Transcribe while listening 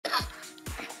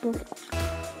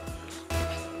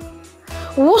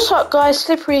What's up guys,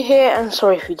 Slippery here, and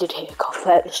sorry if you did hear a cough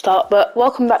there at the start, but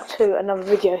welcome back to another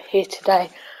video here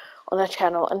today on the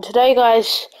channel. And today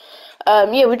guys,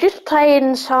 we're just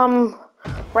playing some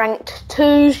ranked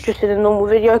 2s just in a normal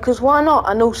video, because why not?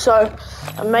 And also,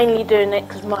 I'm mainly doing it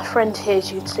because my friend here,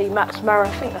 as you can see, Matsmaren,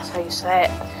 I think that's how you say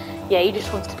it, yeah, he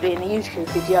just wants to be in a YouTube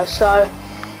video. So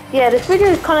yeah, this video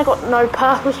has kind of got no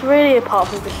purpose really, apart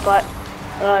from just like,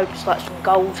 I don't know, just like some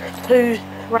gold 2s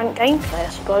ranked gameplay, I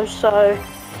suppose. So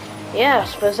yeah, I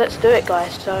suppose let's do it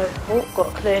guys. So got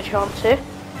a clear chance here.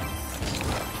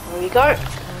 There we go.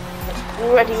 It's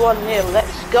already 1-0,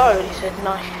 let's go. And he said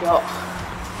nice shot.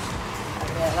 And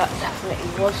yeah, that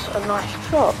definitely was a nice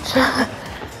shot.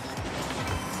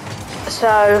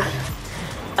 So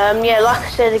yeah, like I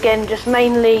said again, just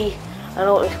mainly I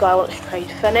know this guy wants to trade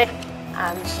Fennec,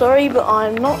 and sorry but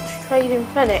I'm not trading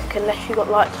Fennec unless you got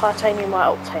like titanium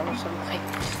white octane or something.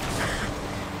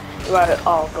 Right,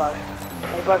 oh bro,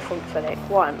 they both want Fennec,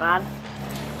 why man?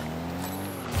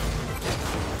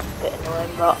 Bit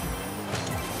annoying, but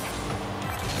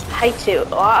hate it.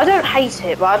 I don't hate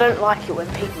it, but I don't like it when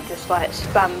people just like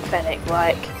spam Fennec,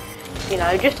 like, you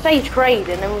know, just say trade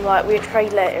and then like we'll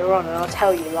trade later on and I'll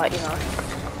tell you like, you know,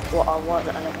 what I want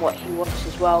and then what he wants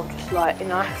as well, just like, you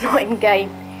know, not in game.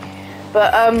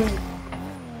 But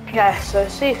yeah, so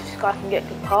see if this guy can get a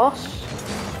good pass.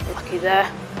 Lucky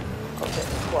there. Got a bit,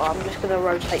 well, I'm just gonna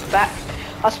rotate back.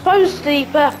 I suppose the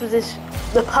purpose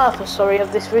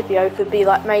of this video could be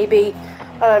like maybe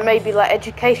like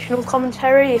educational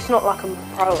commentary. It's not like I'm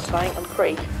pro or something. I'm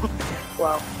pretty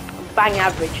well, I'm bang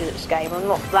average in this game. I'm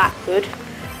not that good,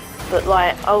 but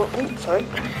like, sorry,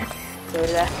 go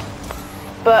there.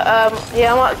 But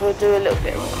yeah, I might as well do a little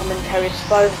bit of commentary, I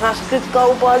suppose. That's a good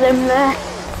goal by them there.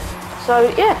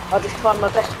 So yeah, I'll just try my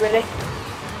best really.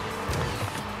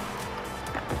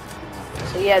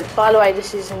 So yeah, by the way,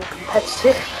 this is in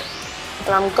competitive,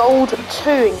 and I'm gold 2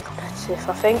 in competitive,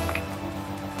 I think.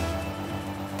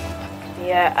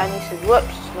 Yeah, and he says,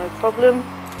 whoops, no problem.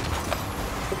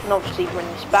 We can obviously bring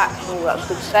this back. Oh, that was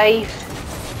a good save.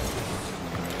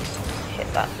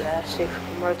 Hit that there, see if we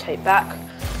can rotate back.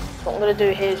 So what I'm going to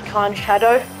do here is try and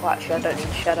shadow. Well, actually, I don't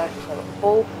need shadow because I've got the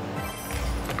ball.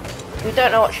 If you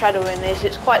don't know what shadowing is,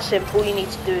 it's quite simple. All you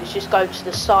need to do is just go to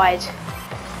the side.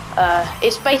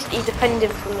 It's basically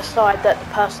defending from the side that the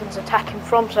person's attacking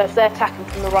from. So if they're attacking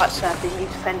from the right side, then you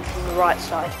defend from the right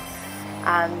side.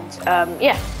 And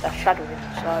yeah, that's shadowing.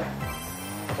 So,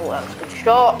 oh, that was a good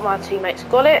shot. My teammates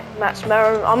got it.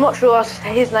 Matsmaren. I'm not sure I'll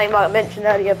say his name like I mentioned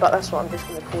earlier, but that's what I'm just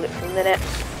going to call it for a minute.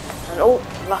 And oh,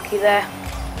 lucky there.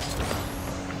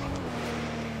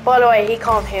 By the way, he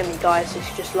can't hear me, guys.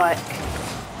 It's just like,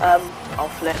 oh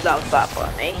flip, that was bad by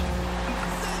me.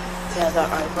 Yeah,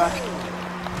 don't worry, bro.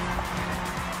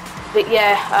 But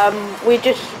yeah, we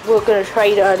were going to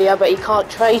trade earlier, but he can't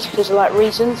trade because of like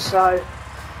reasons. So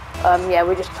yeah,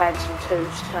 we're just playing some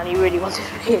 2s, and he really wanted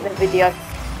to be in the video.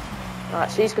 Alright,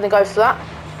 so he's going to go for that.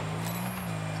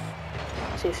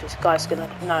 See if this guy's going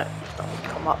to, no, it's not going to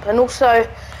come up. And also,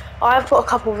 I've got a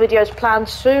couple of videos planned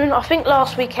soon. I think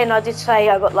last weekend I did say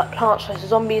I got like Plants vs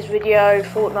Zombies video,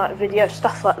 Fortnite video,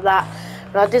 stuff like that.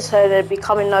 And I did say they'd be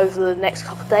coming over the next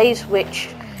couple of days, which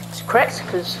is correct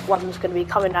because one's going to be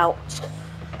coming out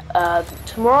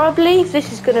tomorrow, I believe.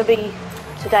 This is going to be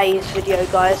today's video,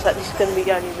 guys. Like, this is going to be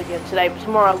the only video today, but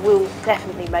tomorrow I will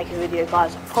definitely make a video,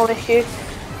 guys. I promise you.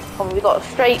 We got a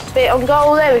straight bit on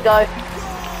goal. There we go.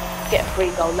 Get a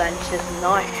free goal then. It's just a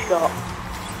nice shot.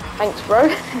 Thanks, bro.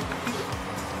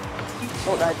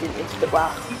 Oh no, I didn't. But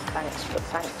wow, thanks, but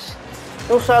thanks.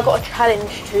 Also, I got a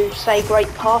challenge to say great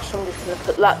pass, so I'm just going to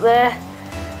put that there.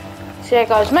 So yeah,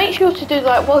 guys, make sure to do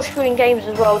like whilst you're in games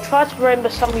as well. Try to remember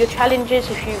some of your challenges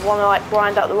if you want to like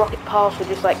grind out the rocket pass or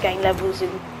just like gain levels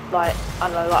in like, I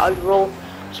don't know, like overall.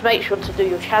 Just make sure to do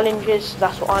your challenges.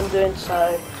 That's what I'm doing.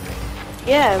 So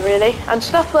yeah, really, and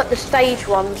stuff like the stage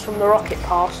ones from the rocket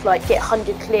pass, like get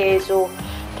 100 clears or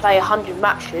play 100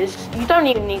 matches, you don't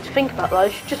even need to think about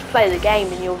those. You just play the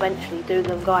game and you'll eventually do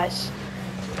them, guys.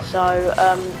 So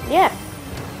yeah,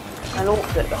 and oh,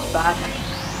 that's bad.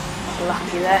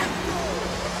 Lucky there.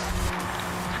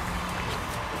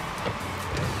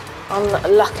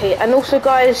 Unlucky. And also,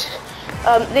 guys,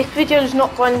 this video is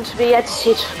not going to be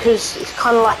edited because it's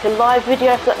kind of like a live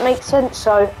video, if that makes sense.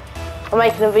 So I'm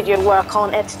making a video where I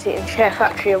can't edit it in Share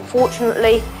Factory,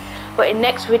 unfortunately. But in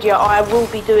next video, I will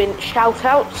be doing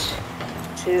shout-outs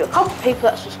to a couple of people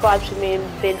that subscribe to me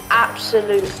and been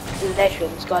absolute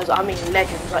legends, guys. I mean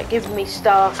legends, like giving me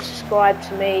stuff, subscribe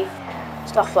to me,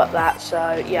 stuff like that.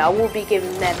 So yeah, I will be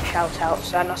giving them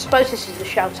shout-outs. And I suppose this is a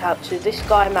shout-out to this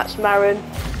guy, Matsmaren,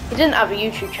 He didn't have a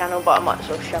YouTube channel, but I might as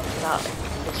well shout him out in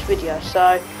this video.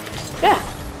 So yeah.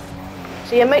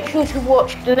 So yeah, make sure to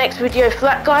watch the next video for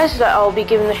that, guys, that I'll be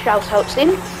giving the shout outs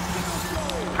in.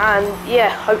 And yeah,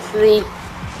 hopefully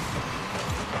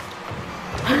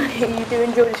you do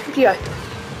enjoy this video.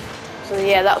 So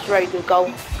yeah, that was a very good goal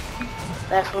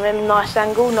there from him. Nice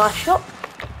angle, nice shot.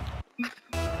 He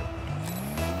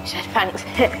said thanks.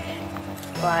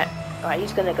 right,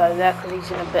 he's gonna go there because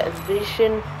he's in a better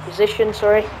position.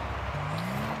 Sorry. So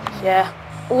yeah,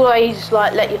 always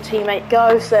like let your teammate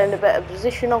go if they're in a better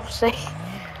position, obviously.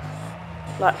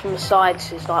 Like from the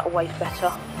sides is like always better.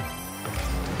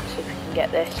 Let's see if we can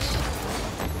get this.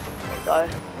 There we go.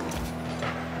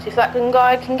 See if that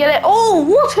guy can get it. Oh,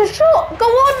 what a shot! Go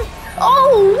on!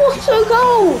 Oh, what a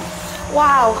goal!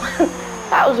 Wow,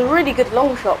 that was a really good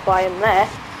long shot by him there.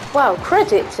 Wow,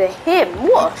 credit to him.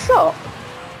 What a shot!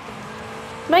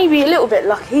 Maybe a little bit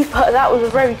lucky, but that was a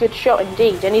very good shot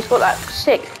indeed. And he's got that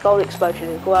sick goal explosion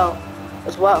as well.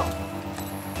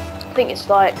 I think it's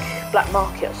like black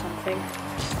market or something.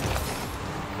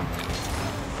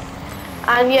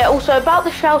 And yeah, also about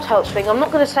the shout-outs thing, I'm not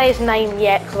going to say his name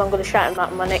yet because I'm going to shout him out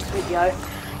in my next video.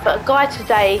 But a guy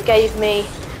today gave me,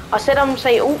 I said I'm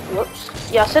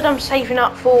saving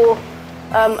up for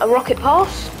a rocket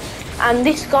pass, and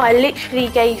this guy literally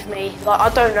gave me, like, I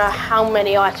don't know how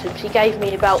many items. He gave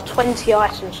me about 20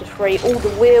 items for free. All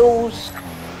the wheels,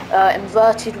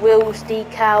 inverted wheels,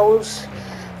 decals,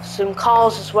 some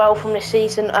cars as well from this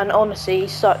season, and honestly,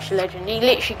 he's such a legend. He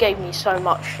literally gave me so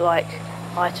much, like,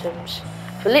 items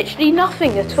for literally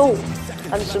nothing at all,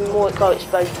 and some more goal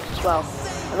explosions as well.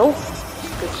 And oh,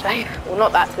 good save. Well,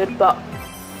 not that good, but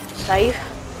save.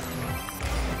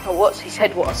 Oh, what's he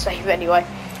said? What a save anyway.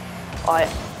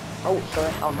 Oh,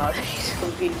 sorry. Oh no, he's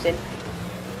confusing.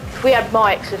 If we had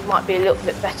mics, this might be a little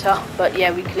bit better, but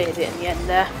yeah, we cleared it in the end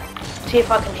there. See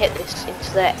if I can hit this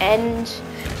into the end.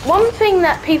 One thing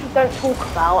that people don't talk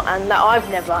about, and that I've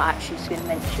never actually seen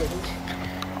mentioned,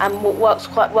 and what works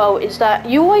quite well, is that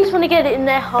you always want to get it in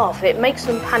their half. It makes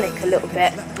them panic a little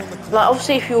bit. Like,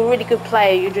 obviously, if you're a really good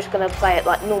player, you're just going to play it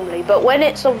like normally. But when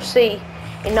it's obviously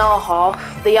in our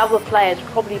half, the other players will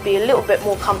probably be a little bit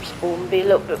more comfortable and be a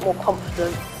little bit more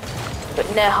confident. But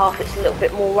in their half, it's a little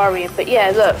bit more worrying. But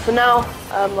yeah, look, for now,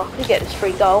 I can get this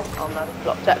free goal. Oh no, they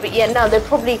blocked that. But yeah, no, they're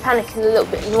probably panicking a little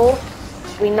bit more.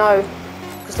 We know,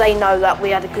 because they know that we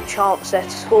had a good chance there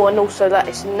to score, and also that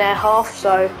it's in their half.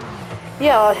 So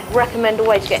yeah, I recommend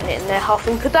always getting it in their half.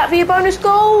 And could that be a bonus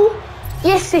goal?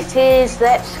 Yes, it is.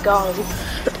 Let's go.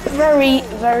 Very,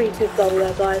 very good goal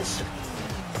there, guys.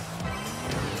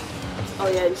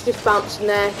 Oh yeah, it's just bouncing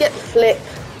there. Get the flip.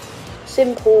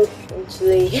 Simple into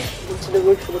the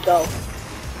roof of the goal.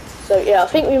 So yeah, I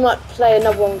think we might play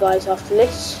another one, guys, after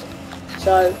this.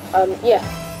 So yeah,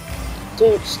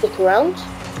 do stick around.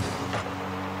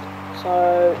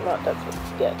 So no, don't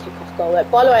forget a kick-off goal there.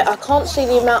 By the way, I can't see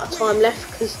the amount of time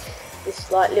left because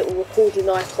it's like little recording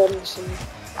icons and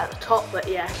at the top. But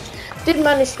yeah, did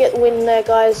manage to get the win there,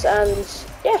 guys, and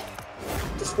yeah,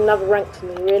 just another rank for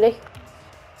me, really.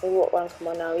 And what rank am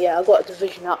I now? Yeah, I got a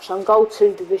division up, so I'm Gold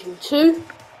 2, Division 2.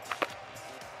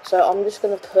 So I'm just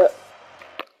gonna put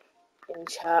in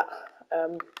chat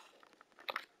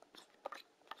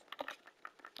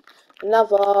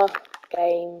another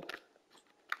game.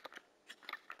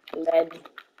 Then,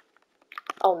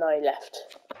 oh no, he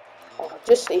left. Oh,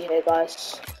 just see here,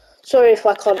 guys. Sorry if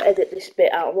I can't edit this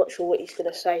bit out. I'm not sure what he's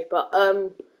gonna say, but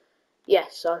yeah.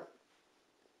 So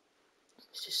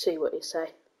let's just see what he say.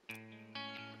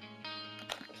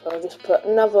 So I'll just put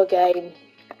another game.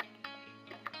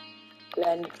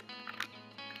 Then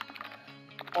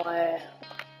I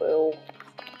will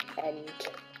end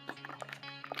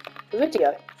the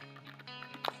video.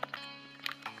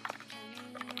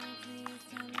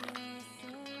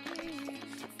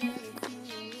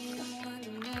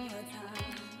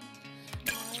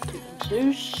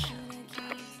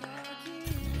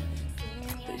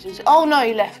 Oh no,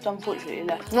 he left. Unfortunately, he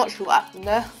left. Not sure what happened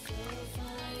there.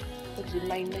 What's his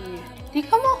main menu? Did he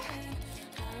come off?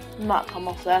 He might come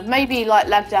off there. Maybe he like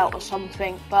lagged out or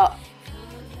something. But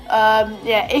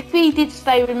yeah, if he did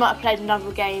stay, we might have played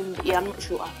another game. But yeah, I'm not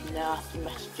sure what happened there. I have to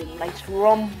message him later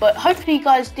on. But hopefully, you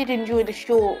guys did enjoy the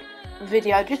short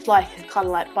video, just like a kind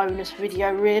of like bonus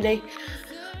video, really.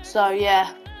 So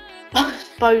yeah. I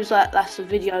suppose that's a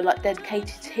video like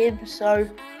dedicated to him. So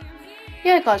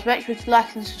yeah, guys, make sure to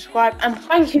like and subscribe, and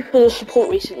thank you for the support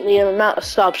recently. The amount of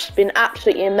subs has been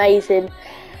absolutely amazing,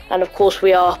 and of course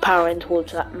we are powering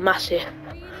towards that massive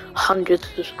 100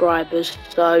 subscribers.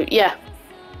 So yeah,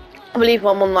 I believe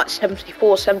I'm on like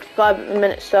 74, 75 at the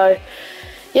minute. So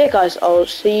yeah, guys, I'll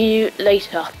see you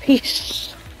later.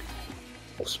 Peace.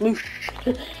 Or smoosh.